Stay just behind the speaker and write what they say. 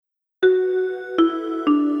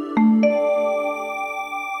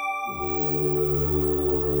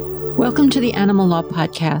Welcome to the Animal Law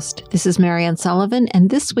Podcast. This is Marianne Sullivan, and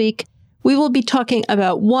this week we will be talking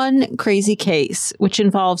about one crazy case, which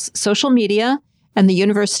involves social media and the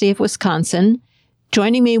University of Wisconsin.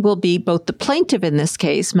 Joining me will be both the plaintiff in this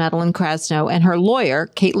case, Madeline Krasno, and her lawyer,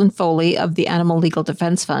 Caitlin Foley of the Animal Legal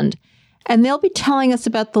Defense Fund. And they'll be telling us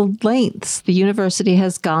about the lengths the university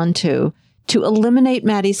has gone to eliminate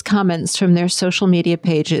Maddie's comments from their social media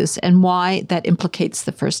pages and why that implicates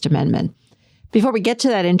the First Amendment. Before we get to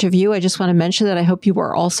that interview, I just want to mention that I hope you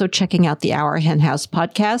are also checking out the Our Hen House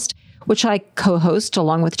podcast, which I co-host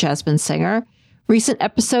along with Jasmine Singer. Recent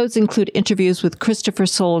episodes include interviews with Christopher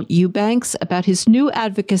Soul Eubanks about his new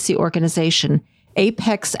advocacy organization,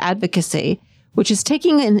 Apex Advocacy, which is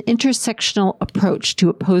taking an intersectional approach to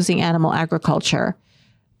opposing animal agriculture.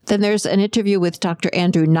 Then there's an interview with Dr.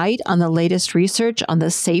 Andrew Knight on the latest research on the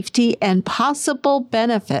safety and possible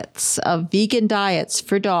benefits of vegan diets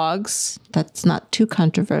for dogs. That's not too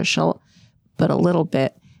controversial, but a little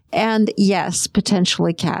bit. And yes,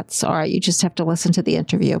 potentially cats. All right, you just have to listen to the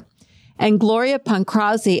interview. And Gloria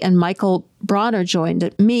Pancrazzi and Michael Bronner joined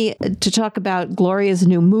me to talk about Gloria's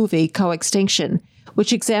new movie, Coextinction,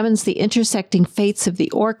 which examines the intersecting fates of the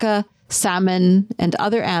orca, salmon, and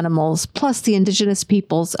other animals, plus the indigenous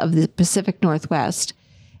peoples of the Pacific Northwest,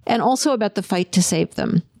 and also about the fight to save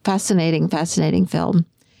them. Fascinating, fascinating film.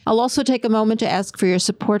 I'll also take a moment to ask for your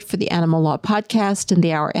support for the Animal Law Podcast and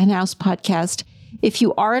the Our Hen House podcast. If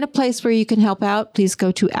you are in a place where you can help out, please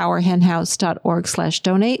go to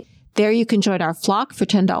ourhenhouse.org/donate. There you can join our flock for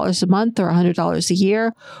 $10 a month or $100 a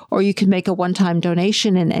year, or you can make a one-time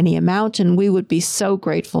donation in any amount, and we would be so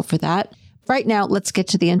grateful for that. Right now, let's get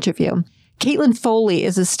to the interview. Caitlin Foley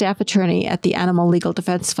is a staff attorney at the Animal Legal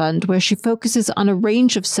Defense Fund, where she focuses on a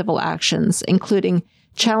range of civil actions, including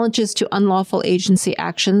challenges to unlawful agency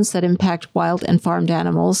actions that impact wild and farmed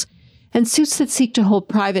animals, and suits that seek to hold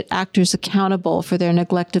private actors accountable for their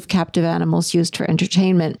neglect of captive animals used for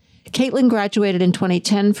entertainment. Caitlin graduated in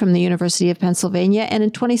 2010 from the University of Pennsylvania and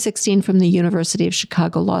in 2016 from the University of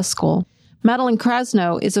Chicago Law School. Madeline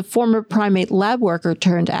Krasno is a former primate lab worker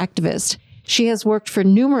turned activist. She has worked for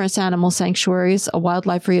numerous animal sanctuaries, a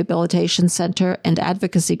wildlife rehabilitation center, and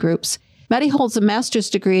advocacy groups. Maddie holds a master's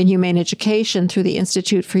degree in humane education through the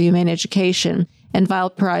Institute for Humane Education and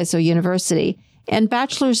Valparaiso University, and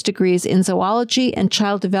bachelor's degrees in zoology and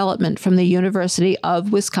child development from the University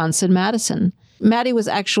of Wisconsin-Madison. Maddie was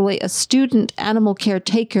actually a student animal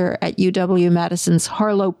caretaker at UW-Madison's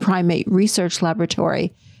Harlow Primate Research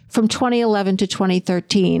Laboratory from 2011 to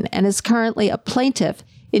 2013 and is currently a plaintiff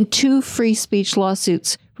in 2 free speech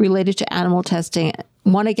lawsuits related to animal testing,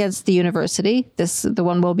 one against the university, the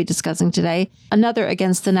one we'll be discussing today, another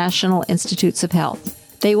against the National Institutes of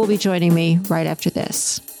Health. They will be joining me right after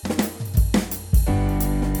this.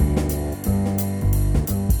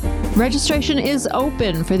 Registration is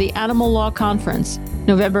open for the Animal Law Conference,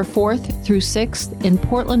 November 4th through 6th in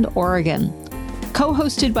Portland, Oregon.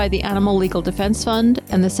 Co-hosted by the Animal Legal Defense Fund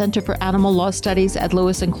and the Center for Animal Law Studies at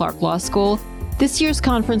Lewis and Clark Law School, this year's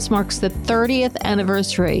conference marks the 30th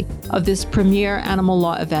anniversary of this premier animal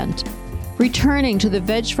law event. Returning to the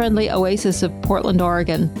veg-friendly oasis of Portland,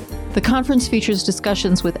 Oregon, the conference features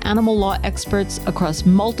discussions with animal law experts across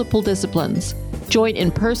multiple disciplines. Join in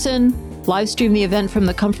person, live stream the event from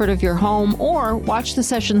the comfort of your home, or watch the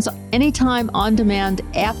sessions anytime on demand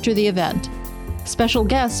after the event. Special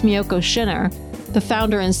guest Miyoko Schinner, the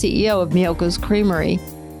founder and CEO of Miyoko's Creamery,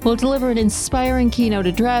 will deliver an inspiring keynote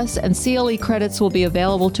address, and CLE credits will be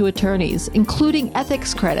available to attorneys, including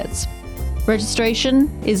ethics credits. Registration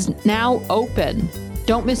is now open.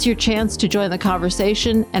 Don't miss your chance to join the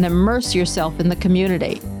conversation and immerse yourself in the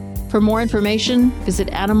community. For more information, visit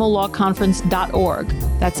animallawconference.org.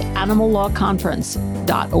 That's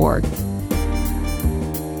animallawconference.org.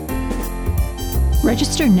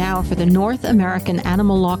 Register now for the North American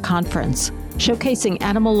Animal Law Conference. Showcasing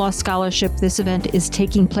animal law scholarship, this event is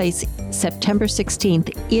taking place September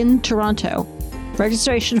 16th in Toronto.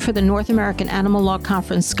 Registration for the North American Animal Law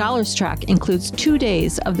Conference Scholars Track includes 2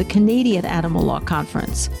 days of the Canadian Animal Law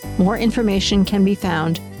Conference. More information can be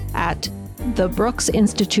found at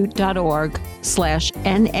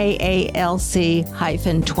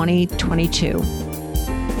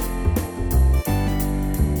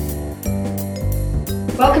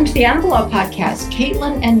Welcome to the Animal Law Podcast,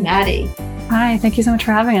 Caitlin and Maddie. Hi, thank you so much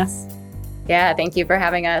for having us. Yeah, thank you for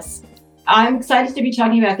having us. I'm excited to be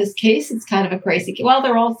talking about this case. It's kind of a crazy case. Well,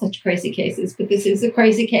 they're all such crazy cases, but this is a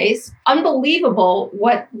crazy case. Unbelievable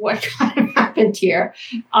what kind of happened here.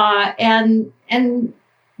 And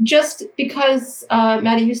just because,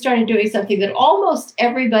 Maddie, you started doing something that almost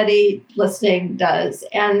everybody listening does.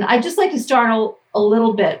 And I'd just like to start a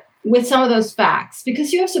little bit with some of those facts,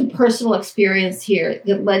 because you have some personal experience here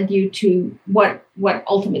that led you to what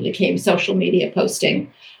ultimately became social media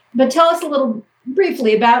posting. But tell us a little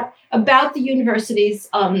briefly about the university's,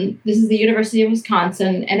 this is the University of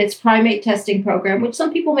Wisconsin and its primate testing program, which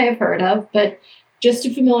some people may have heard of, but just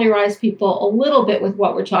to familiarize people a little bit with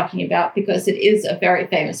what we're talking about, because it is a very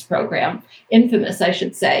famous program, infamous, I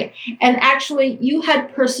should say. And actually, you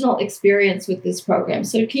had personal experience with this program.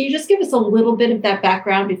 So can you just give us a little bit of that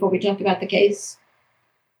background before we talk about the case?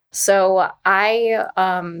 So I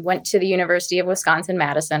went to the University of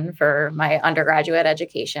Wisconsin-Madison for my undergraduate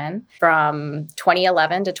education. From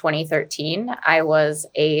 2011 to 2013, I was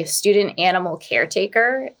a student animal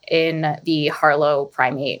caretaker in the Harlow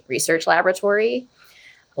Primate Research Laboratory.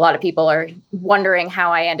 A lot of people are wondering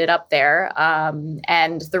how I ended up there.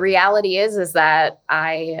 And the reality is that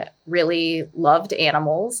I really loved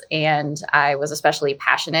animals, and I was especially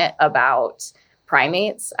passionate about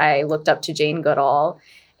primates. I looked up to Jane Goodall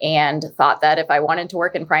and thought that if I wanted to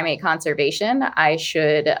work in primate conservation, I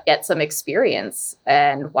should get some experience,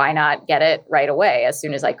 and why not get it right away as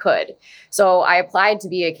soon as I could. So I applied to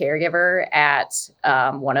be a caregiver at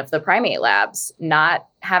one of the primate labs, not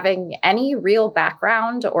having any real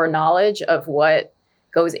background or knowledge of what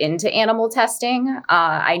goes into animal testing.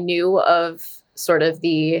 I knew of sort of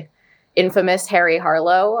the infamous Harry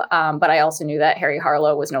Harlow, but I also knew that Harry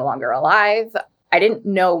Harlow was no longer alive. I didn't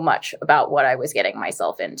know much about what I was getting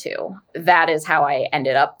myself into. That is how I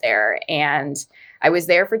ended up there. And I was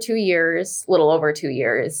there for 2 years, little over 2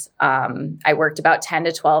 years. I worked about 10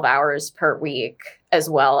 to 12 hours per week, as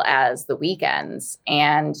well as the weekends.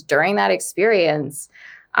 And during that experience,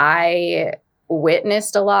 I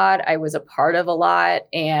witnessed a lot. I was a part of a lot.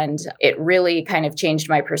 And it really kind of changed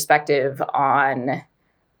my perspective on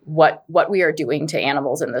what we are doing to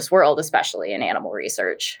animals in this world, especially in animal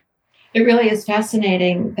research. It really is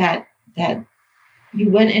fascinating that you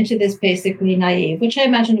went into this basically naive, which I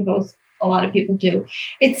imagine a lot of people do.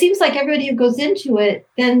 It seems like everybody who goes into it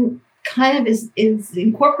then kind of is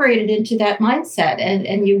incorporated into that mindset,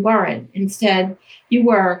 and you weren't. Instead, you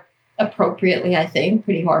were appropriately, I think,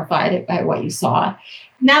 pretty horrified by what you saw.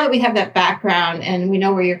 Now that we have that background and we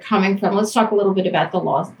know where you're coming from, let's talk a little bit about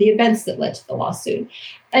the events that led to the lawsuit.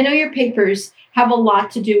 I know your papers have a lot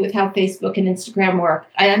to do with how Facebook and Instagram work.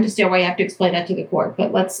 I understand why you have to explain that to the court,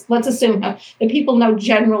 but let's assume that people know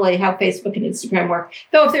generally how Facebook and Instagram work.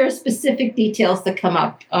 Though if there are specific details that come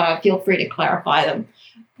up, feel free to clarify them.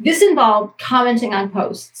 This involved commenting on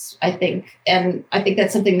posts, I think, and I think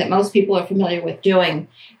that's something that most people are familiar with doing.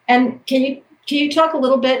 And can you talk a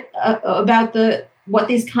little bit about what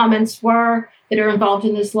these comments were that are involved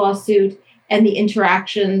in this lawsuit and the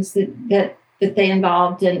interactions that they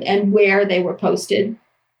involved and where they were posted?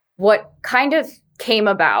 What kind of came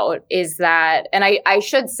about is that, and I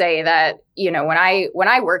should say that, when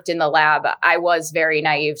I worked in the lab, I was very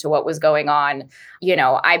naive to what was going on.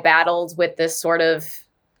 I battled with this sort of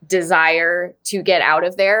desire to get out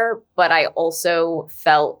of there, but I also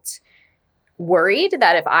felt worried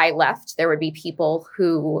that if I left, there would be people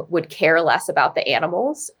who would care less about the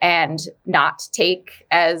animals and not take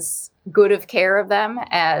as good of care of them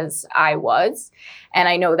as I was. And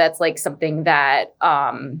I know that's like something that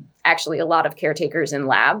actually a lot of caretakers in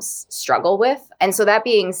labs struggle with. And so that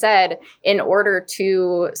being said, in order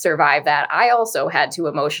to survive that, I also had to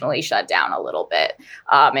emotionally shut down a little bit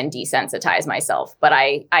and desensitize myself. But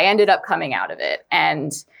I ended up coming out of it.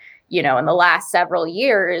 And in the last several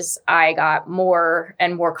years, I got more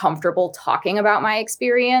and more comfortable talking about my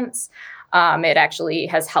experience. It actually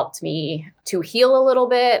has helped me to heal a little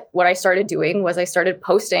bit. What I started doing was I started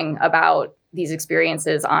posting about these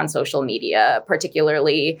experiences on social media,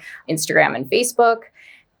 particularly Instagram and Facebook.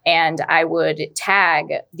 And I would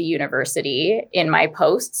tag the university in my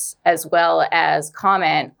posts, as well as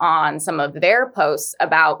comment on some of their posts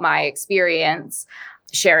about my experience,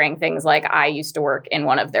 sharing things like I used to work in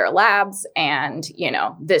one of their labs and,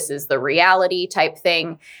 this is the reality type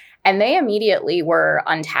thing. And they immediately were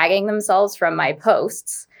untagging themselves from my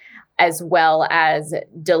posts, as well as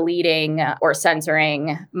deleting or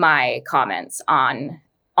censoring my comments on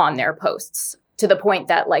their posts, to the point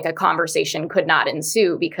that like a conversation could not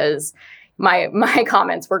ensue because my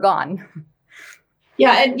comments were gone.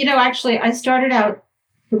 Yeah. And, actually, I started out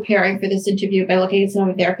preparing for this interview by looking at some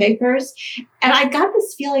of their papers. And I got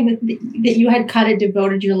this feeling that you had kind of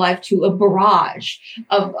devoted your life to a barrage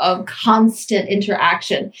of constant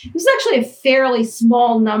interaction. It was actually a fairly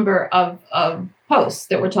small number of posts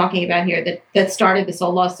that we're talking about here that started this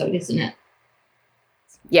whole lawsuit, isn't it?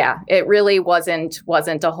 Yeah, it really wasn't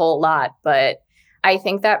a whole lot. But I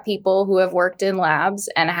think that people who have worked in labs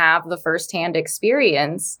and have the firsthand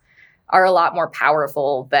experience are a lot more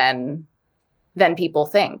powerful than people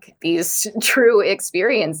think. These true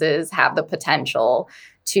experiences have the potential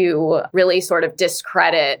to really sort of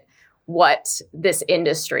discredit what this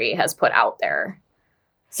industry has put out there.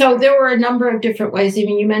 So there were a number of different ways. I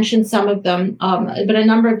mean, you mentioned some of them, but a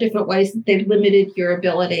number of different ways that they've limited your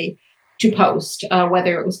ability to post,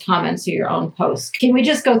 whether it was comments or your own posts. Can we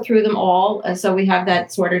just go through them all so we have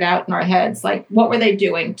that sorted out in our heads? Like, what were they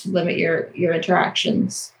doing to limit your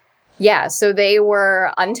interactions? Yeah, so they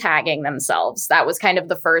were untagging themselves. That was kind of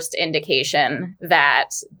the first indication that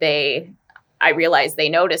I realized they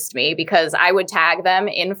noticed me, because I would tag them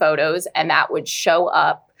in photos and that would show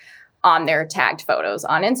up on their tagged photos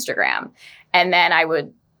on Instagram. And then I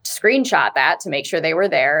would screenshot that to make sure they were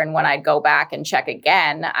there. And when I'd go back and check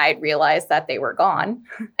again, I'd realize that they were gone.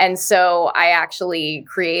 And so I actually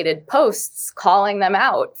created posts calling them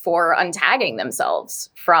out for untagging themselves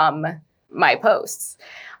from my posts.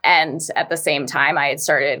 And at the same time, I had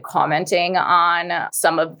started commenting on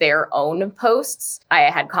some of their own posts. I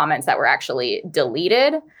had comments that were actually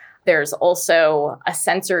deleted. There's also a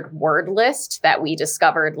censored word list that we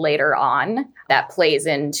discovered later on that plays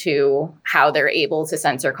into how they're able to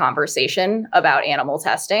censor conversation about animal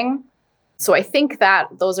testing. So I think that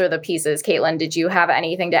those are the pieces. Caitlin, did you have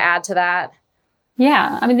anything to add to that?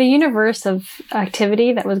 Yeah, I mean, the universe of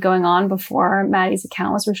activity that was going on before Maddie's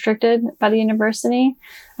account was restricted by the university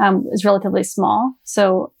is relatively small.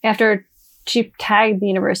 So after she tagged the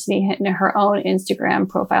university in her own Instagram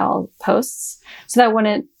profile posts, so that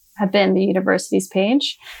wouldn't have been the university's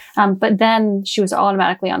page. But then she was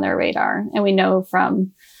automatically on their radar. And we know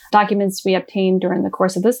from documents we obtained during the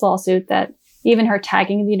course of this lawsuit that even her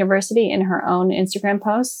tagging the university in her own Instagram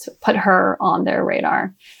posts put her on their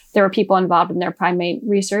radar. There were people involved in their primate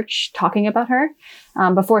research talking about her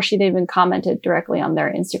before she'd even commented directly on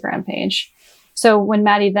their Instagram page. So when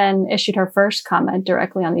Maddie then issued her first comment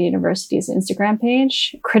directly on the university's Instagram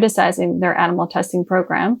page, criticizing their animal testing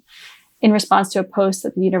program, in response to a post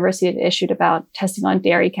that the university had issued about testing on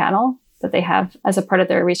dairy cattle that they have as a part of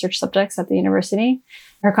their research subjects at the university,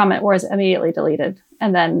 her comment was immediately deleted.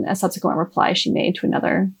 And then a subsequent reply she made to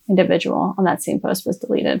another individual on that same post was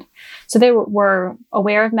deleted. So they were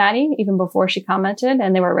aware of Maddie even before she commented,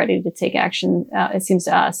 and they were ready to take action, it seems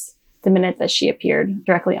to us, the minute that she appeared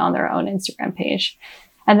directly on their own Instagram page.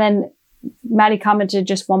 And then Maddie commented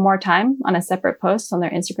just one more time on a separate post on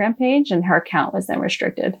their Instagram page, and her account was then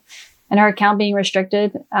restricted. And her account being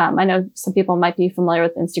restricted, I know some people might be familiar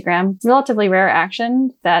with Instagram, relatively rare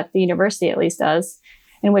action that the university at least does,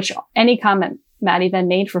 in which any comment Maddie then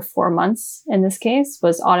made for 4 months, in this case,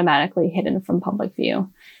 was automatically hidden from public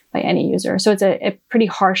view by any user. So it's a pretty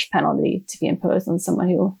harsh penalty to be imposed on someone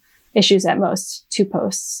who issues at most two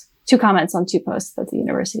comments on two posts that the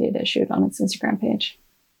university had issued on its Instagram page.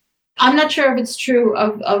 I'm not sure if it's true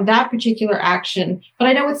of that particular action, but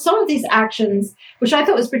I know with some of these actions, which I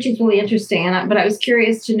thought was particularly interesting, but I was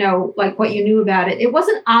curious to know like what you knew about it. It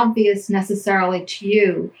wasn't obvious necessarily to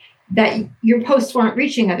you that your posts weren't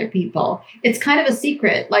reaching other people. It's kind of a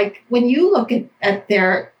secret. Like when you look at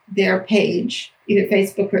their page, either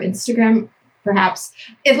Facebook or Instagram, perhaps,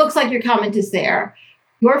 it looks like your comment is there.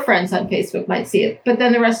 Your friends on Facebook might see it, but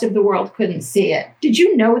then the rest of the world couldn't see it. Did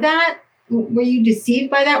you know that? Were you deceived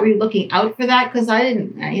by that? Were you looking out for that? Because I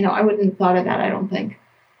didn't, I wouldn't have thought of that, I don't think.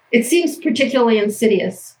 It seems particularly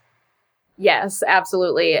insidious. Yes,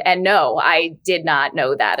 absolutely. And no, I did not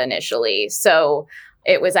know that initially. So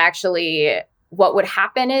it was actually, what would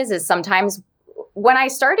happen is sometimes when I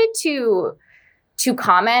started to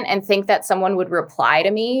comment and think that someone would reply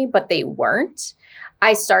to me, but they weren't,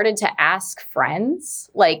 I started to ask friends,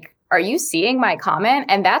 like, are you seeing my comment?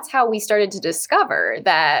 And that's how we started to discover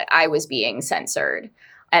that I was being censored.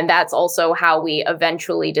 And that's also how we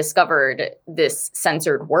eventually discovered this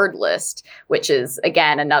censored word list, which is,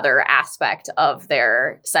 again, another aspect of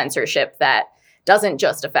their censorship that doesn't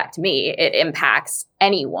just affect me. It impacts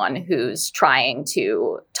anyone who's trying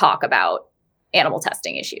to talk about animal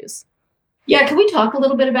testing issues. Yeah, can we talk a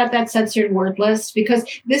little bit about that censored word list? Because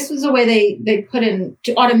this was a way they put in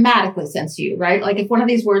to automatically censor you, right? Like if one of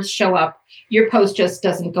these words show up, your post just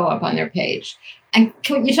doesn't go up on their page. And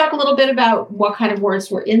can you talk a little bit about what kind of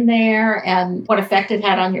words were in there and what effect it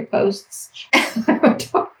had on your posts?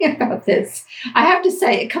 Talking about this, I have to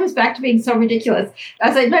say, it comes back to being so ridiculous.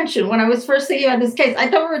 As I mentioned, when I was first thinking about this case, I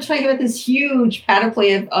thought we were talking about this huge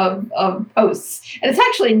panoply of posts. And it's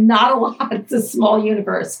actually not a lot. It's a small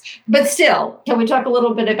universe. But still, can we talk a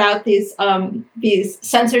little bit about these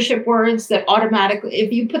censorship words that automatically,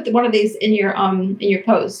 if you put one of these in your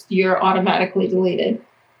post, you're automatically deleted?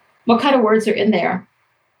 What kind of words are in there?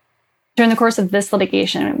 During the course of this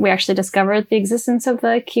litigation, we actually discovered the existence of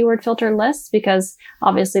the keyword filter lists because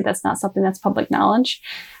obviously that's not something that's public knowledge.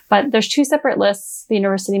 But there's two separate lists. The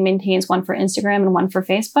university maintains one for Instagram and one for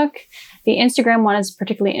Facebook. The Instagram one is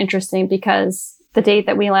particularly interesting because the date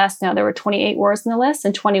that we last know, there were 28 words in the list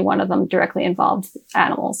and 21 of them directly involved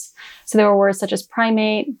animals. So there were words such as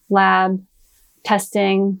primate, lab,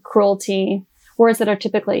 testing, cruelty, words that are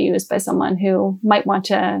typically used by someone who might want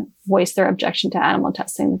to voice their objection to animal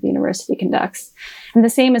testing that the university conducts. And the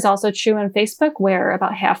same is also true on Facebook, where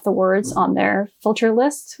about half the words on their filter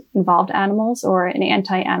list involved animals or an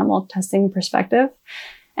anti-animal testing perspective.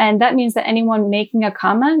 And that means that anyone making a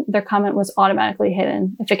comment, their comment was automatically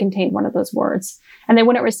hidden if it contained one of those words. And they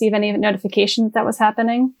wouldn't receive any notification that was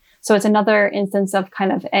happening. So it's another instance of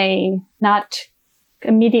kind of a not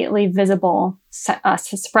immediately visible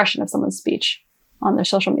suppression of someone's speech on their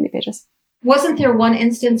social media pages. Wasn't there one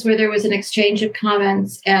instance where there was an exchange of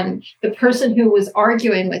comments and the person who was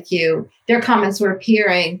arguing with you, their comments were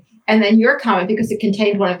appearing, and then your comment, because it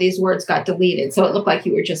contained one of these words, got deleted. So it looked like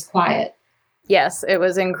you were just quiet. Yes, it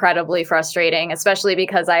was incredibly frustrating, especially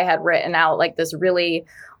because I had written out like this really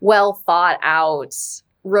well thought out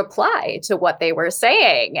reply to what they were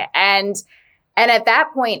saying. And at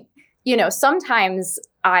that point, you know, sometimes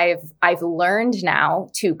I've learned now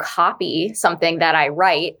to copy something that I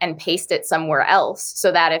write and paste it somewhere else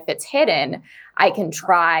so that if it's hidden, I can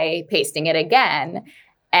try pasting it again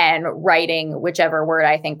and writing whichever word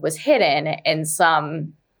I think was hidden in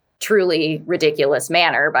some truly ridiculous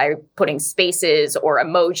manner by putting spaces or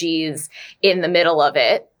emojis in the middle of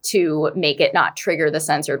it to make it not trigger the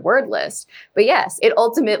censored word list. But yes, it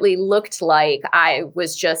ultimately looked like I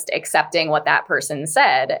was just accepting what that person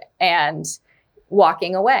said and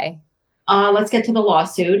walking away. Let's get to the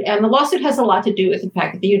lawsuit. And the lawsuit has a lot to do with the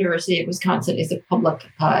fact that the University of Wisconsin is a public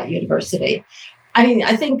university. I mean,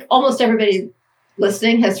 I think almost everybody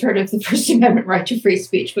listening has heard of the First Amendment right to free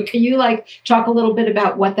speech, but can you talk a little bit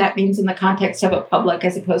about what that means in the context of a public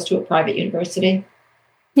as opposed to a private university?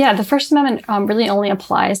 Yeah, the First Amendment really only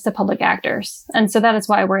applies to public actors. And so that is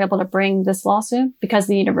why we're able to bring this lawsuit, because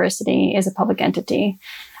the university is a public entity.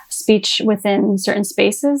 Speech within certain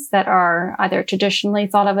spaces that are either traditionally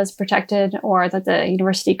thought of as protected or that the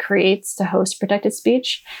university creates to host protected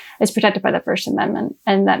speech is protected by the First Amendment.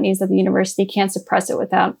 And that means that the university can't suppress it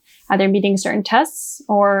without either meeting certain tests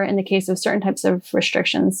or, in the case of certain types of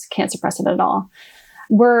restrictions, can't suppress it at all.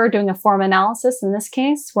 We're doing a forum analysis in this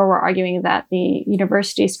case where we're arguing that the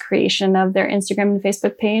university's creation of their Instagram and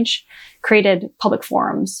Facebook page created public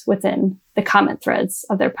forums within the comment threads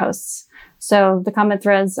of their posts. So the comment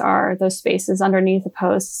threads are those spaces underneath the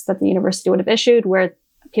posts that the university would have issued where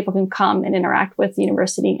people can come and interact with the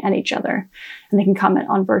university and each other. And they can comment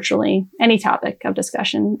on virtually any topic of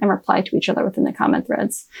discussion and reply to each other within the comment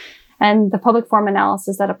threads. And the public forum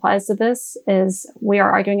analysis that applies to this is we are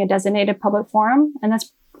arguing a designated public forum. And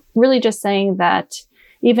that's really just saying that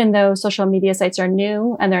even though social media sites are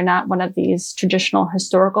new and they're not one of these traditional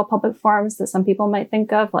historical public forums that some people might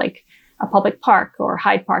think of, like a public park or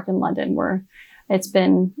Hyde Park in London, where it's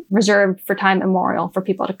been reserved for time immemorial for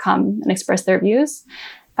people to come and express their views,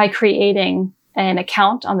 by creating an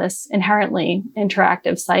account on this inherently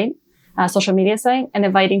interactive site, social media site, and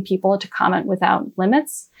inviting people to comment without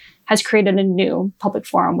limits, has created a new public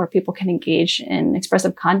forum where people can engage in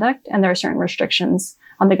expressive conduct. And there are certain restrictions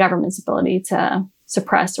on the government's ability to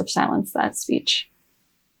suppress or silence that speech.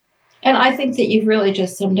 And I think that you've really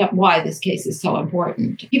just summed up why this case is so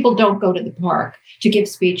important. People don't go to the park to give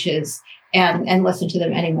speeches and listen to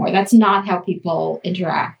them anymore. That's not how people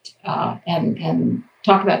interact and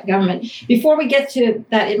talk about the government. Before we get to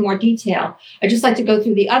that in more detail, I'd just like to go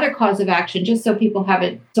through the other cause of action, just so people have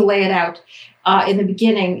it to lay it out in the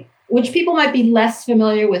beginning, which people might be less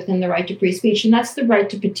familiar with than the right to free speech, and that's the right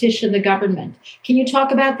to petition the government. Can you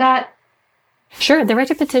talk about that? Sure. The right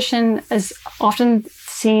to petition is often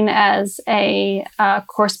seen as a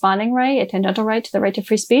corresponding right, a tangential right to the right to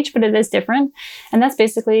free speech, but it is different. And that's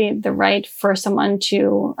basically the right for someone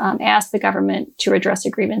to ask the government to address a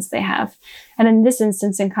grievance they have. And in this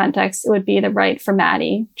instance, in context, it would be the right for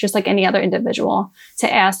Maddie, just like any other individual,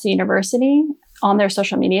 to ask the university on their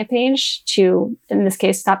social media page to, in this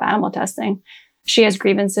case, stop animal testing. She has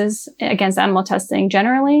grievances against animal testing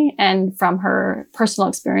generally and from her personal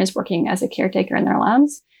experience working as a caretaker in their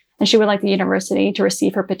labs. And she would like the university to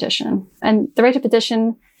receive her petition. And the right to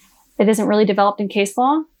petition, it isn't really developed in case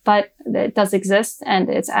law, but it does exist and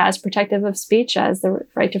it's as protective of speech as the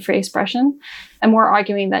right to free expression. And we're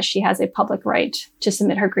arguing that she has a public right to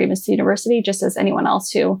submit her grievance to the university, just as anyone else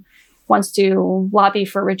who wants to lobby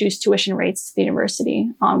for reduced tuition rates to the university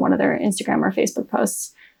on one of their Instagram or Facebook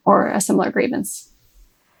posts. or a similar grievance.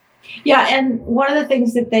 Yeah, and one of the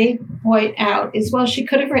things that they point out is, well, she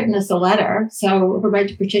could have written us a letter, so her right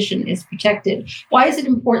to petition is protected. Why is it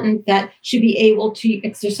important that she be able to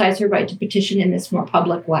exercise her right to petition in this more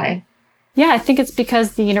public way? Yeah, I think it's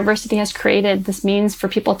because the university has created this means for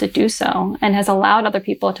people to do so and has allowed other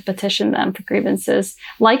people to petition them for grievances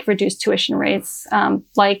like reduced tuition rates,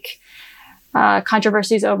 like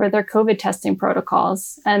controversies over their COVID testing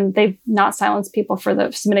protocols. And they've not silenced people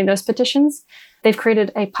for submitting those petitions. They've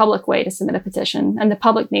created a public way to submit a petition. And the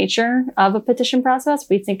public nature of a petition process,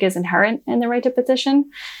 we think, is inherent in the right to petition.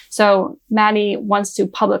 So Maddie wants to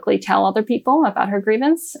publicly tell other people about her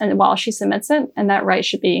grievance and while she submits it, and that right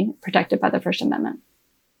should be protected by the First Amendment.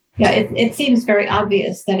 Yeah, it seems very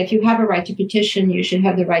obvious that if you have a right to petition, you should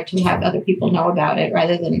have the right to have other people know about it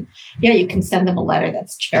rather than, you can send them a letter.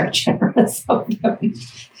 That's generous of them.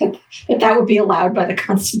 That would be allowed by the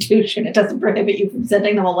Constitution. It doesn't prohibit you from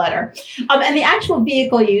sending them a letter. And the actual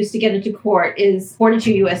vehicle used to get into court is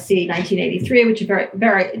 42 U.S.C. 1983, which is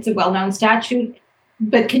it's a well-known statute.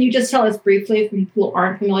 But can you just tell us briefly, for people who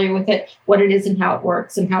aren't familiar with it, what it is and how it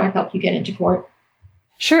works and how it helped you get into court?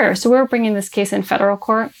 Sure. So we're bringing this case in federal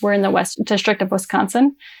court. We're in the West District of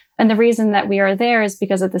Wisconsin. And the reason that we are there is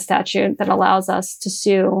because of the statute that allows us to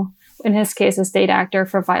sue, in his case, a state actor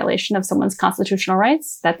for violation of someone's constitutional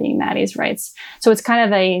rights, that being Maddie's rights. So it's kind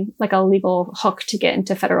of a legal hook to get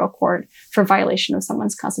into federal court for violation of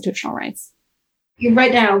someone's constitutional rights.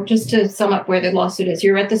 Right now, just to sum up where the lawsuit is,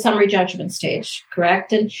 you're at the summary judgment stage,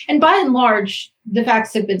 correct? And by and large, the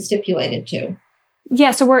facts have been stipulated too.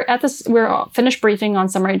 Yeah, so we're finished briefing on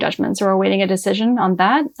summary judgment. So we're awaiting a decision on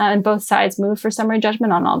that. And both sides moved for summary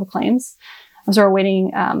judgment on all the claims. So we're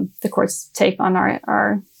awaiting the court's take on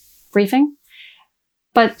our briefing.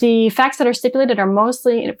 But the facts that are stipulated are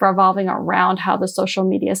mostly revolving around how the social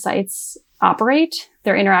media sites operate,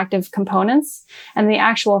 their interactive components. And the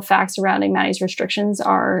actual facts surrounding Maddie's restrictions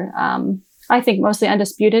are, I think, mostly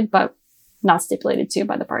undisputed, but not stipulated to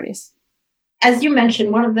by the parties. As you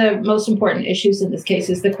mentioned, one of the most important issues in this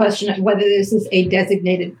case is the question of whether this is a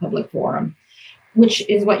designated public forum, which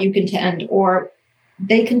is what you contend, or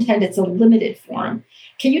they contend it's a limited forum.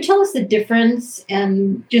 Can you tell us the difference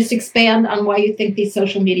and just expand on why you think these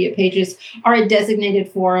social media pages are a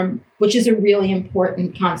designated forum, which is a really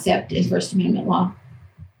important concept in First Amendment law?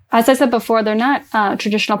 As I said before, they're not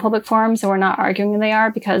traditional public forums, and we're not arguing they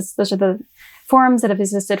are because those are the forums that have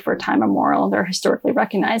existed for time immemorial. They're historically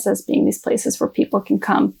recognized as being these places where people can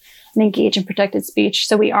come and engage in protected speech.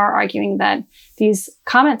 So we are arguing that these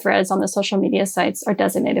comment threads on the social media sites are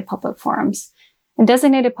designated public forums. And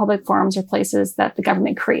designated public forums are places that the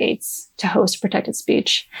government creates to host protected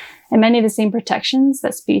speech. And many of the same protections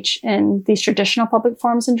that speech in these traditional public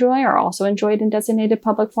forums enjoy are also enjoyed in designated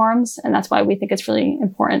public forums. And that's why we think it's really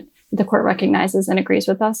important that the court recognizes and agrees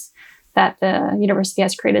with us that the university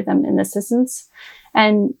has created them in this instance.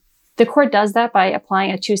 And the court does that by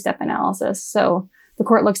applying a two-step analysis. So the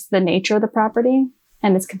court looks at the nature of the property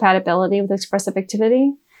and its compatibility with expressive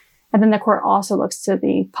activity. And then the court also looks to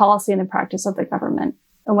the policy and the practice of the government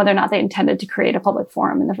and whether or not they intended to create a public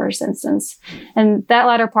forum in the first instance. And that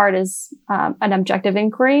latter part is an objective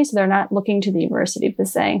inquiry. So they're not looking to the university to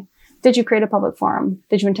say, did you create a public forum?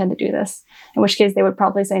 Did you intend to do this? In which case they would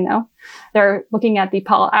probably say no. They're looking at the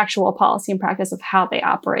actual policy and practice of how they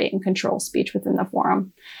operate and control speech within the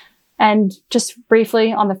forum. And just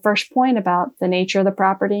briefly on the first point about the nature of the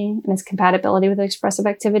property and its compatibility with expressive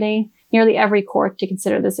activity, nearly every court to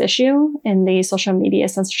consider this issue in the social media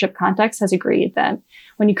censorship context has agreed that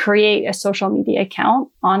when you create a social media account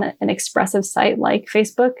on an expressive site like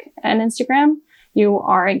Facebook and Instagram, you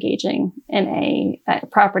are engaging in a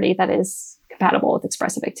property that is compatible with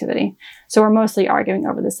expressive activity. So we're mostly arguing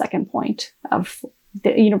over the second point of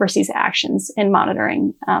the university's actions in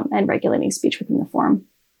monitoring and regulating speech within the forum.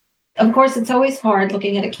 Of course, it's always hard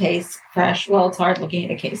looking at a case fresh. Well, it's hard looking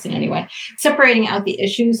at a case in any way, separating out the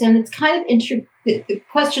issues. And it's kind of the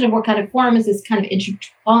question of what kind of forum is kind of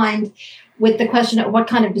intertwined with the question of what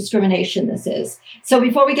kind of discrimination this is. So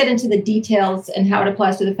before we get into the details and how it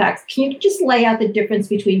applies to the facts, can you just lay out the difference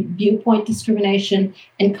between viewpoint discrimination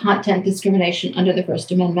and content discrimination under the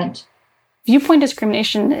First Amendment? Viewpoint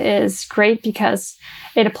discrimination is great because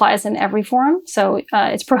it applies in every forum. So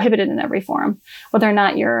it's prohibited in every forum, whether or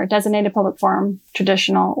not you're a designated public forum,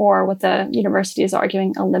 traditional, or what the university is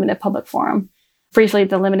arguing, a limited public forum. Briefly,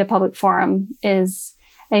 the limited public forum is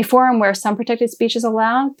a forum where some protected speech is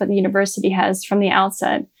allowed, but the university has, from the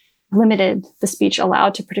outset, limited the speech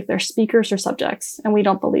allowed to particular speakers or subjects. And we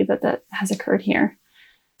don't believe that that has occurred here.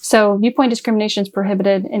 So viewpoint discrimination is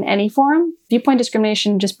prohibited in any form. Viewpoint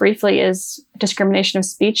discrimination, just briefly, is discrimination of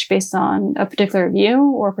speech based on a particular view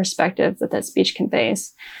or perspective that speech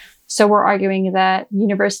conveys. So we're arguing that the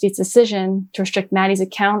university's decision to restrict Maddie's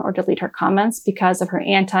account or delete her comments because of her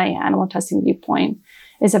anti-animal testing viewpoint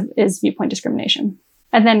is viewpoint discrimination.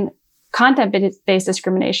 And then content-based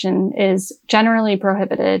discrimination is generally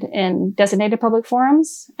prohibited in designated public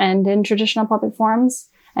forums and in traditional public forums.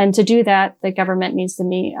 And to do that, the government needs to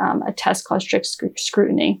meet a test called strict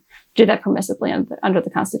scrutiny, do that permissively under the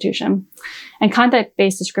Constitution. And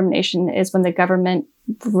content-based discrimination is when the government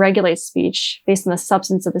regulates speech based on the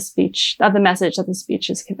substance of the speech, of the message that the speech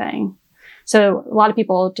is conveying. So a lot of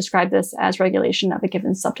people describe this as regulation of a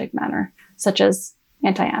given subject matter, such as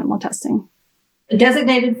anti-animal testing. A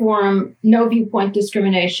designated forum, no viewpoint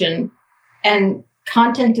discrimination, and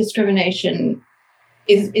content discrimination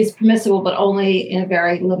is permissible, but only in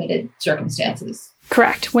very limited circumstances.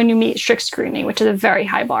 Correct. When you meet strict scrutiny, which is a very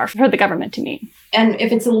high bar for the government to meet. And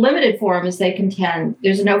if it's a limited forum, as they contend,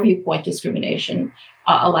 there's no viewpoint discrimination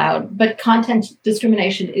allowed. But content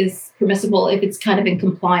discrimination is permissible if it's kind of in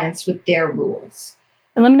compliance with their rules.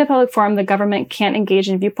 In limited public forum, the government can't engage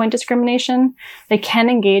in viewpoint discrimination. They can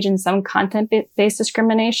engage in some content-based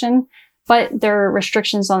discrimination, but their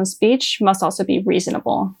restrictions on speech must also be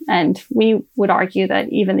reasonable. And we would argue that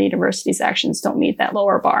even the university's actions don't meet that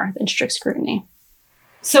lower bar than strict scrutiny.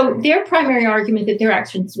 So their primary argument that their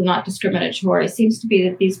actions were not discriminatory seems to be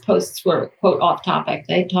that these posts were, quote, off topic.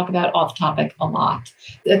 They talk about off topic a lot.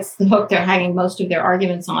 That's the hook they're hanging most of their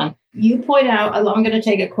arguments on. You point out, I'm going to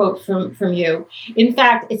take a quote from you. In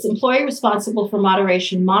fact, its employee responsible for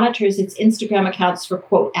moderation monitors its Instagram accounts for,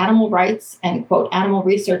 quote, animal rights and, quote, animal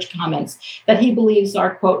research comments that he believes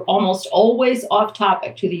are, quote, almost always off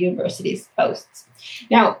topic to the university's posts.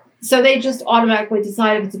 Now, so they just automatically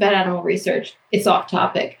decide if it's about animal research, it's off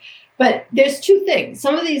topic. But there's two things.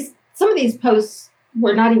 Some of these posts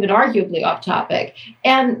were not even arguably off topic,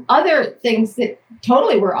 and other things that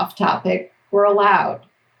totally were off topic were allowed.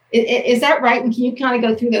 Is that right? And can you kind of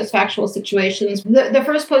go through those factual situations? The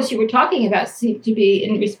first post you were talking about seemed to be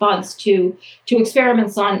in response to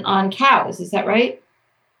experiments on cows. Is that right?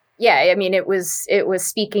 Yeah, I mean, it was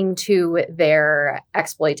speaking to their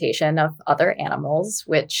exploitation of other animals,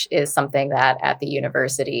 which is something that at the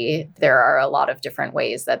university, there are a lot of different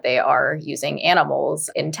ways that they are using animals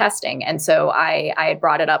in testing. And so I had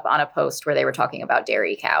brought it up on a post where they were talking about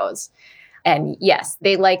dairy cows. And yes,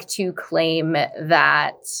 they like to claim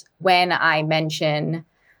that when I mention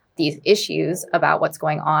these issues about what's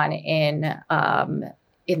going on in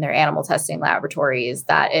their animal testing laboratories,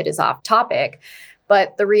 that it is off topic.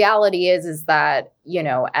 But the reality is that, you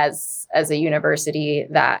know, as a university,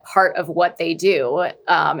 that part of what they do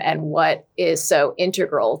and what is so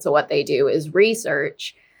integral to what they do is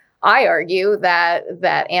research. I argue that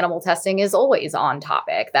animal testing is always on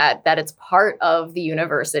topic, that it's part of the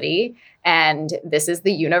university, and this is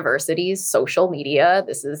the university's social media.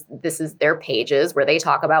 This is their pages where they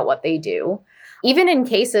talk about what they do. Even in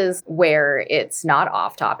cases where it's not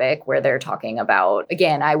off topic, where they're talking about,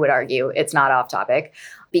 again, I would argue it's not off topic,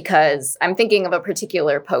 because I'm thinking of a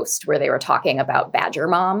particular post where they were talking about badger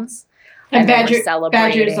moms. And badgers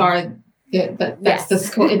are, that's the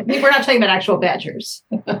school. We're not talking about actual badgers.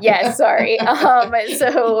 Yes, sorry.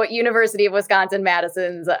 So University of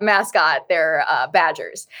Wisconsin-Madison's mascot, they're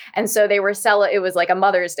badgers. And so they were it was like a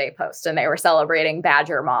Mother's Day post, and they were celebrating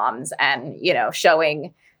badger moms and, you know,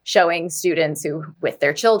 showing students with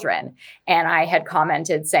their children. And I had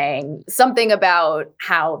commented saying something about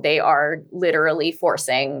how they are literally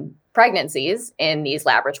forcing pregnancies in these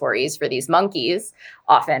laboratories for these monkeys,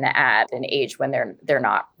 often at an age when they're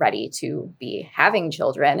not ready to be having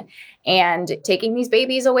children, and taking these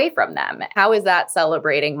babies away from them. How is that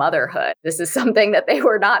celebrating motherhood? This is something that they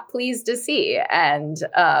were not pleased to see and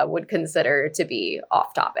would consider to be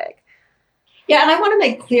off topic. Yeah, and I want to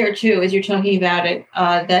make clear, too, as you're talking about it,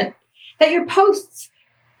 that your posts,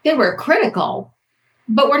 they were critical,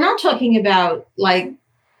 but we're not talking about, like,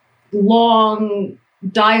 long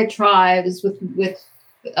diatribes with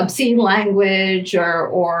obscene language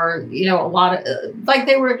or you know, a lot of, like,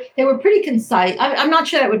 they were pretty concise. I'm not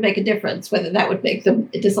sure that would make a difference, whether that would make them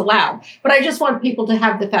disallowed, but I just want people to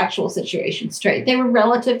have the factual situation straight. They were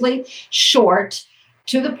relatively short,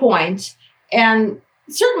 to the point, and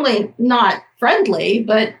certainly not friendly,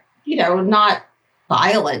 but, you know, not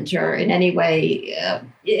violent or in any way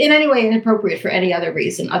inappropriate for any other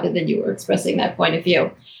reason other than you were expressing that point of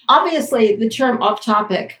view. Obviously, the term off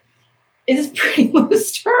topic is a pretty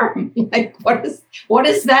loose term. Like, what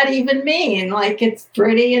does that even mean? Like, it's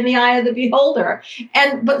pretty in the eye of the beholder.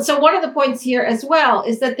 But so one of the points here as well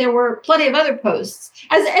is that there were plenty of other posts.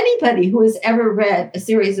 As anybody who has ever read a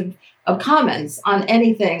series of comments on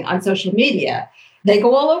anything on social media, they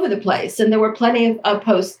go all over the place. And there were plenty of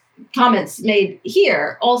comments made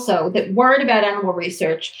here also that weren't about animal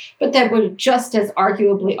research, but that were just as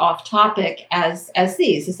arguably off topic as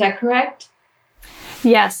these. Is that correct?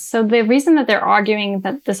 Yes. So the reason that they're arguing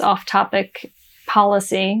that this off-topic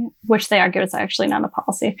policy, which they argue is actually not a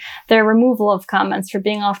policy, their removal of comments for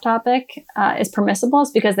being off-topic is permissible, is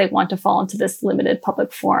because they want to fall into this limited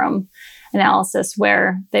public forum analysis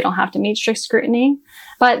where they don't have to meet strict scrutiny.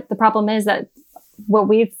 But the problem is that what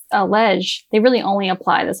we've alleged, they really only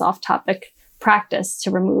apply this off-topic practice to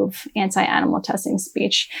remove anti-animal testing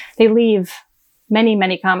speech. They leave many,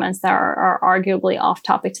 many comments that are arguably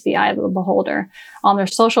off-topic to the eye of the beholder on their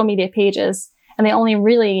social media pages, and they only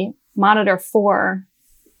really monitor for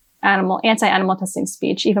anti-animal testing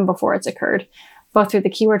speech even before it's occurred, both through the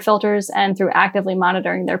keyword filters and through actively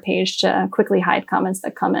monitoring their page to quickly hide comments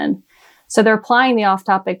that come in. So they're applying the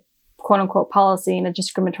off-topic quote-unquote policy in a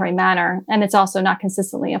discriminatory manner, and it's also not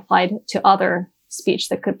consistently applied to other speech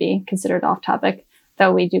that could be considered off-topic,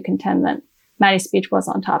 though we do contend that Maddie's speech was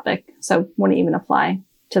on topic, so wouldn't even apply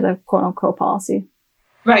to the quote-unquote policy.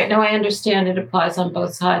 Right. No, I understand it applies on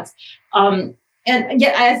both sides. And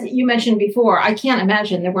yet, as you mentioned before, I can't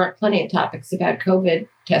imagine there weren't plenty of topics about COVID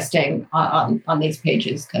testing on these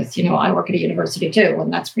pages, because, I work at a university too,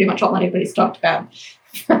 and that's pretty much all anybody's talked about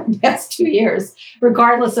for the past 2 years,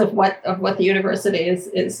 regardless of what the university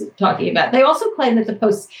is talking about. They also claim that the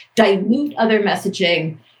posts dilute other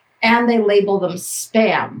messaging and they label them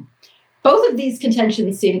spam. Both of these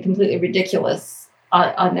contentions seem completely ridiculous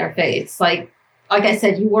on their face. Like I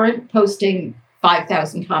said, you weren't posting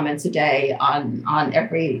 5,000 comments a day on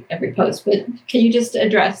every post, but can you just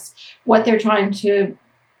address the point they're trying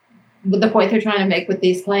to make with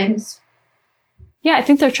these claims? Yeah, I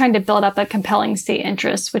think they're trying to build up a compelling state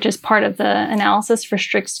interest, which is part of the analysis for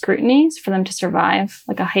strict scrutiny, for them to survive,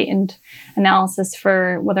 like a heightened analysis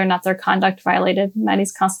for whether or not their conduct violated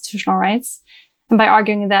Maddie's constitutional rights. And by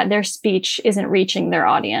arguing that their speech isn't reaching their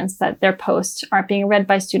audience, that their posts aren't being read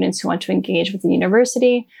by students who want to engage with the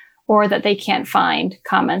university, or that they can't find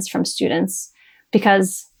comments from students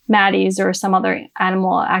because Maddie's or some other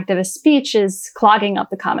animal activist speech is clogging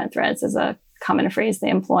up the comment threads, is a common phrase they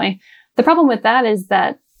employ. The problem with that is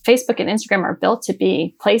that Facebook and Instagram are built to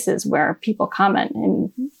be places where people comment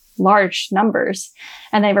in large numbers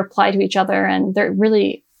and they reply to each other, and they're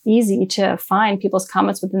really easy to find people's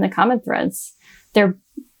comments within the comment threads. They're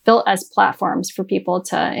built as platforms for people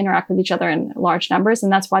to interact with each other in large numbers.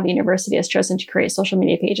 And that's why the university has chosen to create social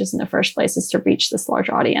media pages in the first place, is to reach this large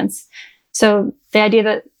audience. So the idea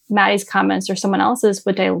that Maddie's comments or someone else's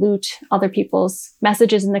would dilute other people's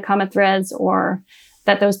messages in the comment threads, or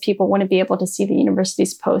that those people wouldn't be able to see the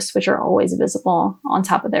university's posts, which are always visible on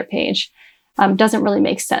top of their page, doesn't really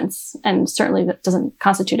make sense. And certainly that doesn't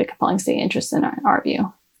constitute a compelling state interest in our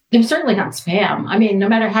view. They're certainly not spam. I mean, no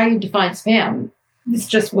matter how you define spam, this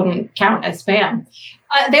just wouldn't count as spam.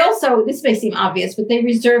 They also, this may seem obvious, but they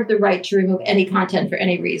reserve the right to remove any content for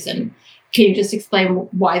any reason. Can you just explain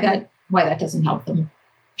why that doesn't help them?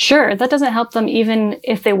 Sure. That doesn't help them even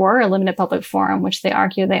if they were a limited public forum, which they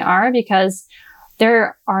argue they are, because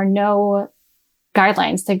there are no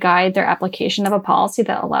guidelines to guide their application of a policy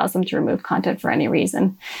that allows them to remove content for any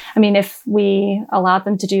reason. I mean, if we allowed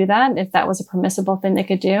them to do that, if that was a permissible thing they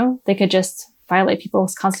could do, they could just violate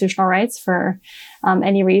people's constitutional rights for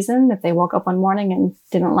any reason. If they woke up one morning and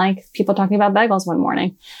didn't like people talking about bagels one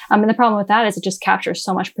morning. And the problem with that is it just captures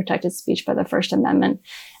so much protected speech by the First Amendment.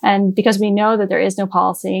 And because we know that there is no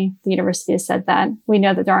policy, the university has said that, we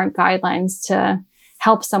know that there aren't guidelines to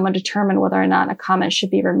help someone determine whether or not a comment should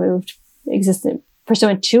be removed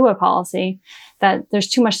pursuant to a policy, that there's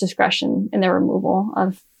too much discretion in the removal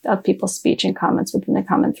of people's speech and comments within the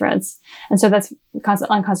comment threads. And so that's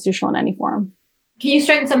unconstitutional in any form. Can you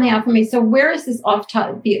straighten something out for me? So where is this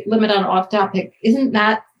the limit on off-topic? Isn't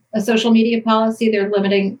that a social media policy? They're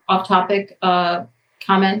limiting off-topic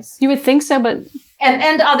comments? You would think so, but...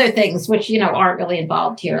 And other things, which, aren't really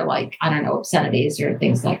involved here, like, I don't know, obscenities or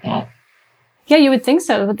things like that. Yeah, you would think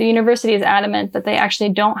so, but the university is adamant that they actually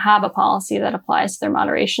don't have a policy that applies to their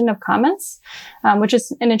moderation of comments, which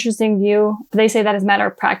is an interesting view. They say that as a matter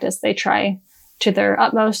of practice, they try to their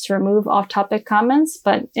utmost to remove off-topic comments,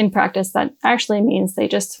 but in practice, that actually means they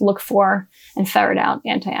just look for and ferret out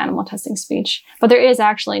anti-animal testing speech. But there is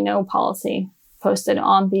actually no policy posted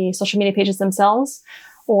on the social media pages themselves,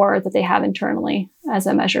 or that they have internally as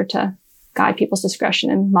a measure to guide people's discretion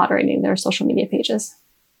in moderating their social media pages.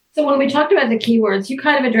 So when we talked about the keywords, you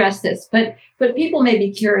kind of addressed this, but people may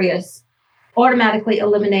be curious, automatically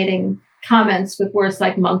eliminating comments with words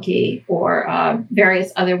like monkey or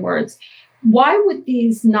various other words. Why would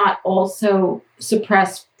these not also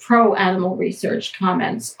suppress pro-animal research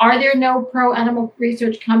comments? Are there no pro-animal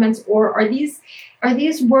research comments, or are these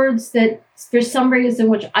words that, for some reason,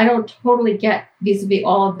 which I don't totally get vis-a-vis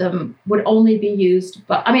all of them, would only be used?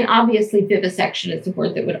 But I mean, obviously, vivisection is a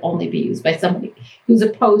word that would only be used by somebody who's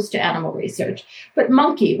opposed to animal research. But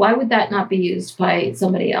monkey, why would that not be used by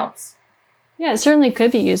somebody else? Yeah, it certainly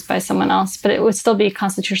could be used by someone else, but it would still be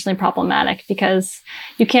constitutionally problematic because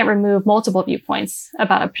you can't remove multiple viewpoints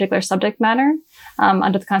about a particular subject matter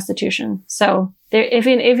under the Constitution. So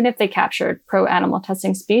even if they captured pro-animal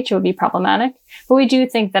testing speech, it would be problematic. But we do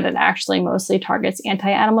think that it actually mostly targets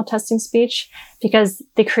anti-animal testing speech because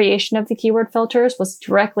the creation of the keyword filters was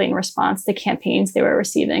directly in response to campaigns they were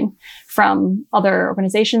receiving from other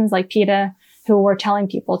organizations like PETA, who were telling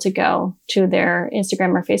people to go to their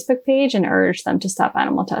Instagram or Facebook page and urge them to stop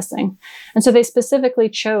animal testing. And so they specifically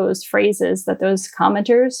chose phrases that those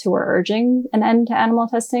commenters who were urging an end to animal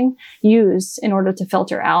testing used in order to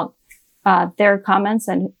filter out their comments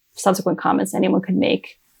and subsequent comments anyone could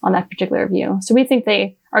make on that particular view. So we think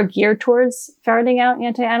they are geared towards ferreting out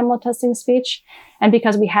anti-animal testing speech. And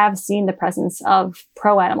because we have seen the presence of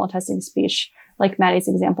pro-animal testing speech, like Maddie's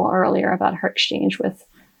example earlier about her exchange with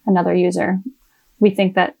another user, we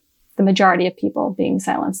think that the majority of people being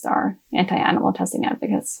silenced are anti-animal testing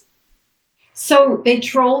advocates. So they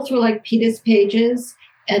troll through like PETA's pages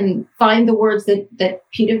and find the words that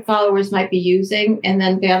PETA followers might be using and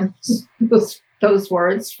then ban those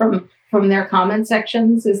words from their comment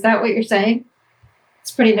sections. Is that what you're saying?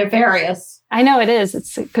 It's pretty nefarious. I know it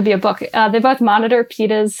is. It could be a book. They both monitor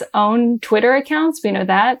PETA's own Twitter accounts. We know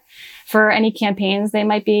that. For any campaigns, they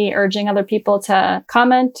might be urging other people to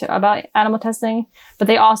comment about animal testing, but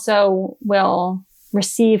they also will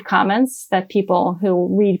receive comments that people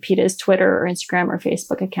who read PETA's Twitter or Instagram or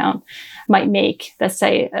Facebook account might make that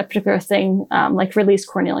say a particular thing, like release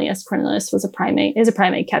Cornelius. Cornelius is a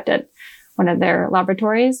primate kept at one of their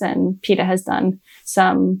laboratories, and PETA has done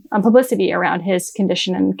some publicity around his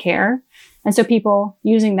condition and care. And so people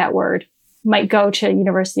using that word might go to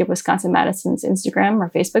University of Wisconsin-Madison's Instagram or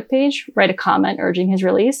Facebook page, write a comment urging his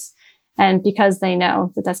release. And because they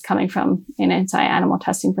know that that's coming from an anti-animal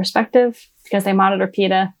testing perspective, because they monitor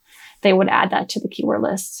PETA, they would add that to the keyword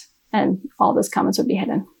list and all those comments would be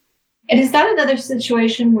hidden. And is that another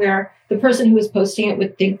situation where the person who was posting it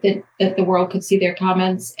would think that the world could see their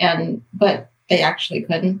comments, but they actually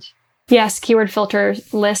couldn't? Yes, keyword filter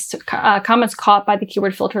list, comments caught by the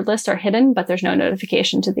keyword filter list are hidden, but there's no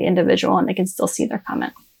notification to the individual and they can still see their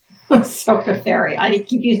comment. So nefarious. I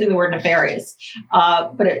keep using the word nefarious,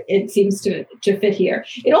 but it seems to fit here.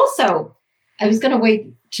 It also, I was going to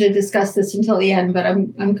wait to discuss this until the end, but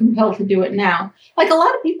I'm compelled to do it now. Like a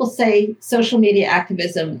lot of people say social media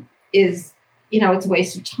activism is, it's a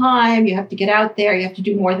waste of time. You have to get out there. You have to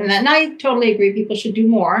do more than that. And I totally agree. People should do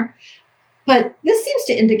more. But this seems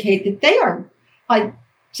to indicate that they are, like,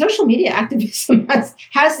 social media activism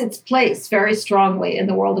has its place very strongly in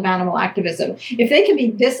the world of animal activism. If they can be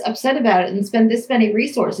this upset about it and spend this many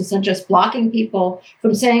resources on just blocking people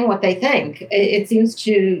from saying what they think, it seems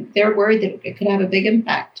they're worried that it could have a big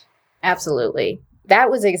impact. Absolutely. That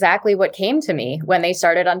was exactly what came to me when they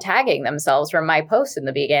started untagging themselves from my post in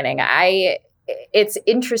the beginning. It's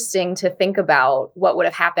interesting to think about what would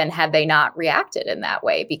have happened had they not reacted in that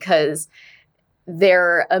way, because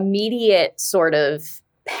their immediate sort of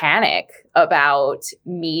panic about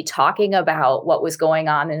me talking about what was going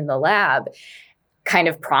on in the lab kind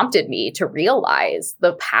of prompted me to realize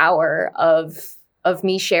the power of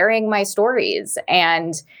me sharing my stories.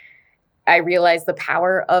 And I realized the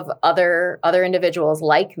power of other individuals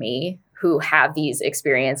like me who have these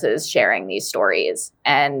experiences sharing these stories.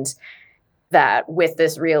 And that with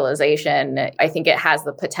this realization, I think it has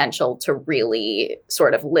the potential to really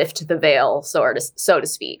sort of lift the veil, so to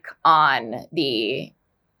speak, on the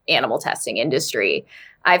animal testing industry.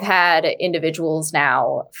 I've had individuals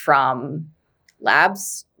now from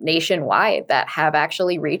labs nationwide that have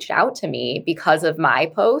actually reached out to me because of my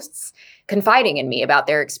posts, confiding in me about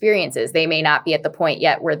their experiences. They may not be at the point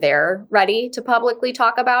yet where they're ready to publicly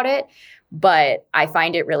talk about it, but I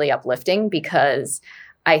find it really uplifting because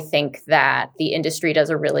I think that the industry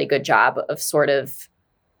does a really good job of sort of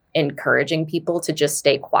encouraging people to just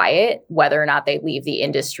stay quiet, whether or not they leave the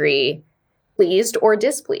industry pleased or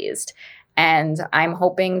displeased. And I'm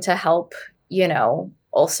hoping to help,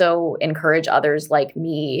 also encourage others like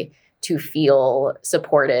me to feel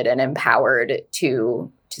supported and empowered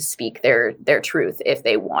to speak their truth if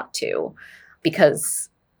they want to. Because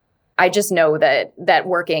I just know that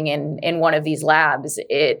working in one of these labs,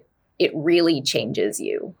 it really changes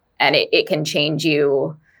you, and it can change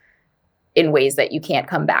you in ways that you can't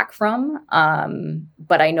come back from.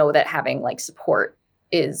 But I know that having like support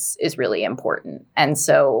is really important. And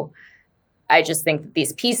so I just think that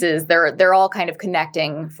these pieces, they're all kind of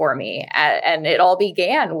connecting for me. And it all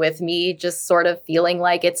began with me just sort of feeling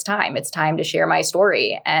like it's time to share my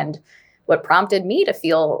story. And what prompted me to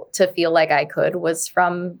feel like I could was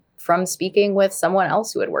from speaking with someone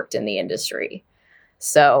else who had worked in the industry.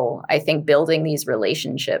 So I think building these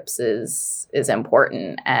relationships is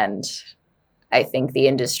important. And I think the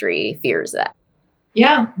industry fears that.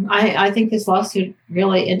 Yeah, I think this lawsuit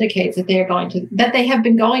really indicates that they have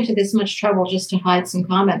been going to this much trouble just to hide some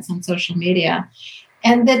comments on social media.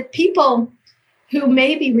 And that people who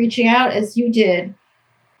may be reaching out, as you did,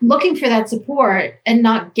 looking for that support and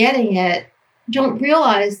not getting it, don't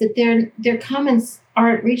realize that their comments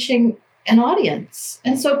aren't reaching an audience.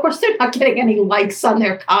 And so, of course, they're not getting any likes on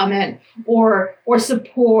their comment or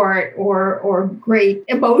support or great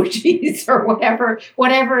emojis or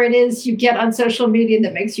whatever it is you get on social media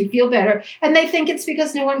that makes you feel better. And they think it's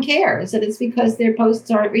because no one cares, and it's because their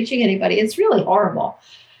posts aren't reaching anybody. It's really horrible.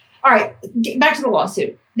 All right, back to the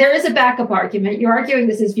lawsuit. There is a backup argument. You're arguing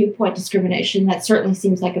this is viewpoint discrimination. That certainly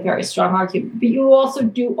seems like a very strong argument. But you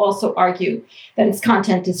also argue that it's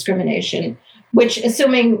content discrimination, which,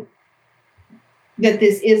 assuming that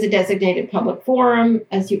this is a designated public forum,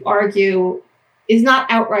 as you argue, is not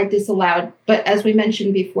outright disallowed, but as we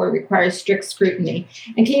mentioned before, requires strict scrutiny.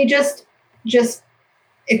 And can you just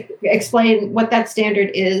explain what that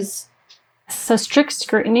standard is? So strict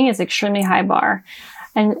scrutiny is extremely high bar.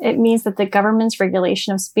 And it means that the government's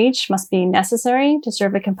regulation of speech must be necessary to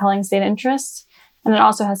serve a compelling state interest. And it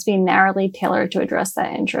also has to be narrowly tailored to address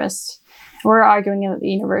that interest. We're arguing that the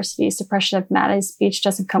university's suppression of Maddie's speech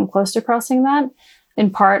doesn't come close to crossing that. In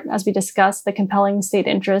part, as we discussed, the compelling state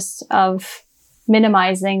interest of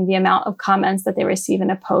minimizing the amount of comments that they receive in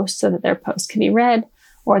a post so that their post can be read,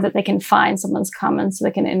 or that they can find someone's comments so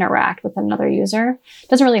they can interact with another user,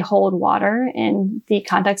 doesn't really hold water in the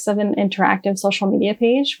context of an interactive social media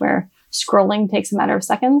page where scrolling takes a matter of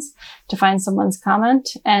seconds to find someone's comment.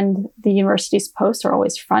 And the university's posts are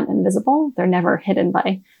always front and visible. They're never hidden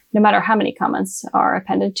by, no matter how many comments are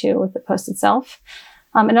appended to with the post itself.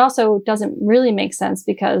 And it also doesn't really make sense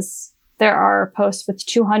because there are posts with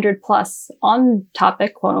 200 plus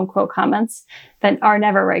on-topic, quote-unquote, comments that are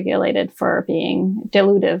never regulated for being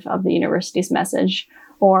dilutive of the university's message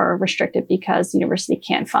or restricted because the university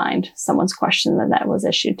can't find someone's question that was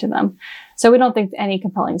issued to them. So we don't think any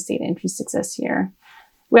compelling state interest exists here.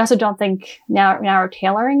 We also don't think narrow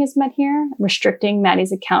tailoring is met here, restricting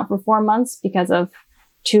Maddie's account for 4 months because of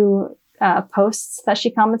 2 posts that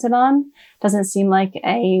she commented on doesn't seem like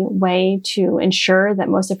a way to ensure that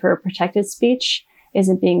most of her protected speech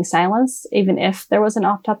isn't being silenced, even if there was an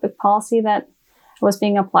off-topic policy that was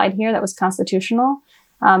being applied here that was constitutional.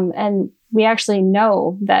 And we actually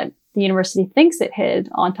know that the university thinks it hid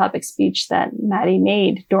on-topic speech that Maddie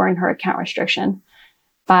made during her account restriction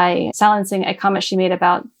by silencing a comment she made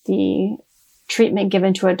about the treatment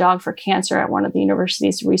given to a dog for cancer at one of the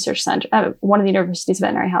university's research center, one of the university's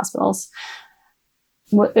veterinary hospitals.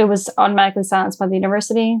 It was automatically silenced by the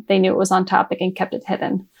university. They knew it was on topic and kept it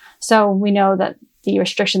hidden. So we know that the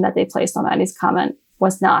restriction that they placed on Maddie's comment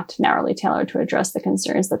was not narrowly tailored to address the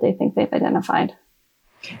concerns that they think they've identified.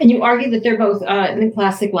 And you argue that they're both, in the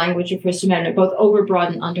classic language of First Amendment, both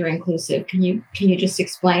overbroad and under-inclusive. Can you just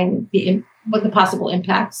explain what the possible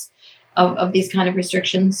impacts of these kind of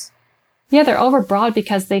restrictions? Yeah, they're overbroad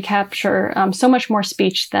because they capture so much more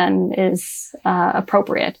speech than is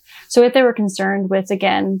appropriate. So if they were concerned with,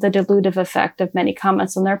 again, the dilutive effect of many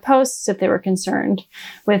comments on their posts, if they were concerned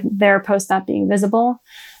with their posts not being visible,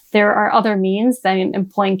 there are other means than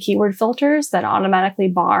employing keyword filters that automatically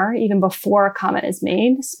bar, even before a comment is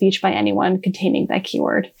made, speech by anyone containing that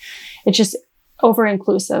keyword. It's just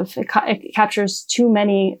over-inclusive. It captures too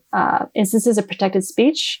many instances of protected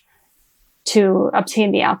speech to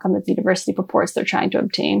obtain the outcome that the university purports they're trying to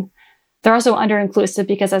obtain. They're also under-inclusive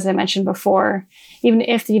because, as I mentioned before, even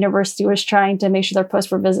if the university was trying to make sure their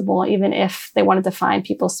posts were visible, even if they wanted to find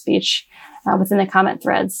people's speech within the comment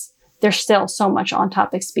threads, there's still so much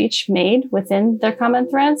on-topic speech made within their comment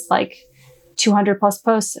threads, like 200 plus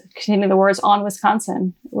posts containing the words "on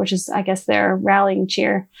Wisconsin," which is, I guess, their rallying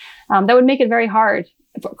cheer. That would make it very hard,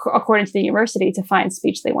 according to the university, to find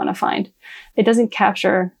speech they want to find. It doesn't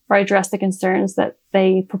capture or address the concerns that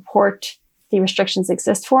they purport the restrictions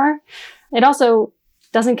exist for. It also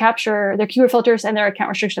doesn't capture their keyword filters and their account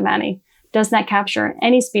restriction Manny does not capture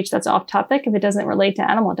any speech that's off topic if it doesn't relate to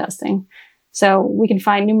animal testing. So we can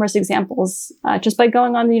find numerous examples just by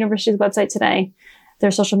going on the university's website today,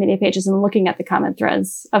 their social media pages, and looking at the comment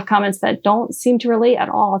threads of comments that don't seem to relate at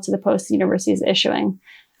all to the posts the university is issuing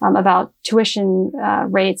about tuition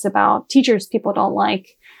rates, about teachers people don't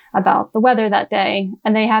like, about the weather that day,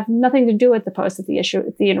 and they have nothing to do with the post that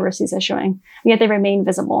the university is issuing, and yet they remain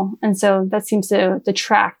visible. And so that seems to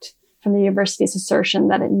detract from the university's assertion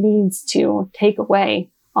that it needs to take away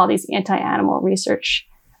all these anti-animal research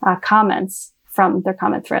comments from their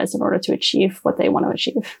comment threads in order to achieve what they want to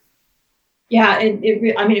achieve. Yeah,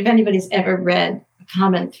 I mean, if anybody's ever read a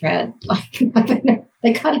comment thread,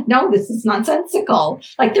 they kind of know this is nonsensical.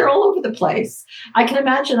 Like, they're all over the place. I can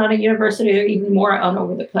imagine on a university they're even more all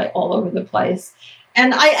over the place.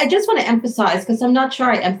 And I just want to emphasize, because I'm not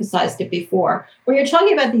sure I emphasized it before, when you're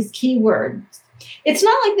talking about these keywords, it's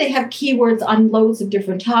not like they have keywords on loads of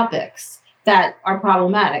different topics that are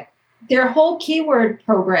problematic. Their whole keyword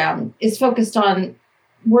program is focused on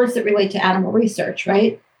words that relate to animal research,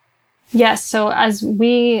 right? Yes. So as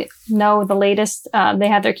we know, the latest, they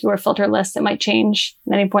have their keyword filter list. It might change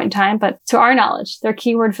at any point in time. But to our knowledge, their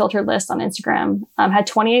keyword filter list on Instagram had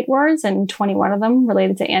 28 words, and 21 of them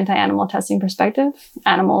related to anti-animal testing perspective,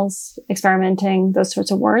 animals, experimenting, those sorts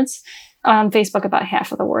of words. On Facebook, about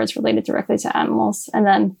half of the words related directly to animals. And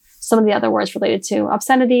then some of the other words related to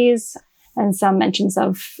obscenities and some mentions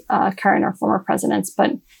of current or former presidents.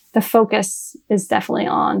 But the focus is definitely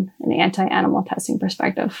on an anti-animal testing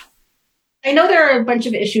perspective. I know there are a bunch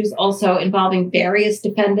of issues also involving various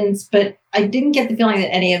defendants, but I didn't get the feeling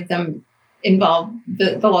that any of them involved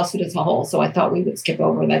the lawsuit as a whole. So I thought we would skip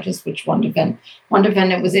over that, just which one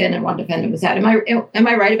defendant was in and one defendant was out. Am I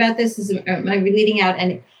right about this? Am I leaving out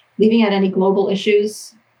any global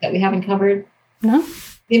issues that we haven't covered? No.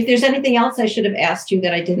 If there's anything else I should have asked you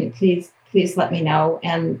that I didn't, please let me know.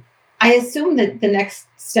 And I assume that the next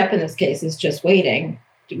step in this case is just waiting.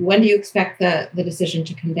 When do you expect the decision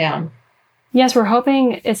to come down? Yes, we're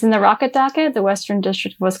hoping it's in the rocket docket. The Western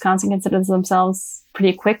District of Wisconsin considers themselves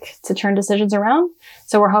pretty quick to turn decisions around.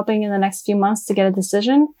 So we're hoping in the next few months to get a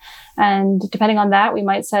decision. And depending on that, we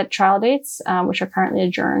might set trial dates, which are currently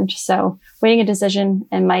adjourned. So waiting a decision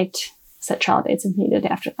and might set trial dates if needed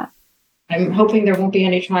after that. I'm hoping there won't be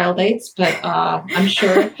any trial dates, but I'm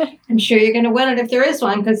sure you're going to win it if there is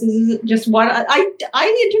one, because this is just one.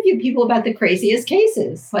 I interview people about the craziest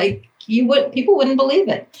cases. Like, people wouldn't believe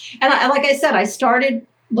it. And like I said, I started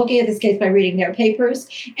looking at this case by reading their papers,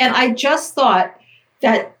 and I just thought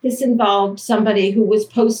that this involved somebody who was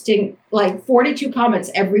posting like 42 comments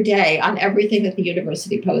every day on everything that the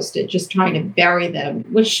university posted, just trying to bury them,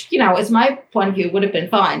 which, as my point of view, would have been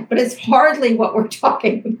fine. But it's hardly what we're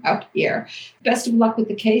talking about here. Best of luck with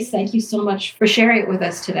the case. Thank you so much for sharing it with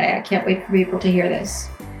us today. I can't wait for people to hear this.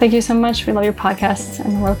 Thank you so much. We love your podcast,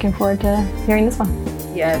 and we're looking forward to hearing this one.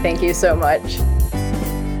 Yeah, thank you so much.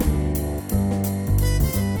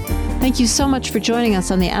 Thank you so much for joining us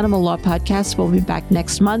on the Animal Law Podcast. We'll be back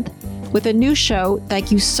next month with a new show.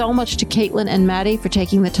 Thank you so much to Caitlin and Maddie for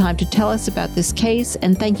taking the time to tell us about this case.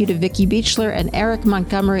 And thank you to Vicki Beechler and Eric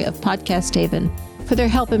Montgomery of Podcast Haven for their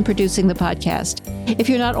help in producing the podcast. If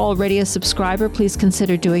you're not already a subscriber, please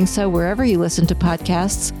consider doing so wherever you listen to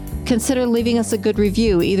podcasts. Consider leaving us a good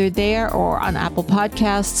review, either there or on Apple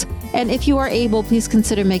Podcasts. And if you are able, please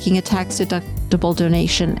consider making a tax-deductible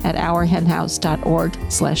donation at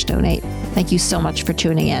ourhenhouse.org/donate. Thank you so much for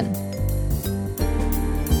tuning in.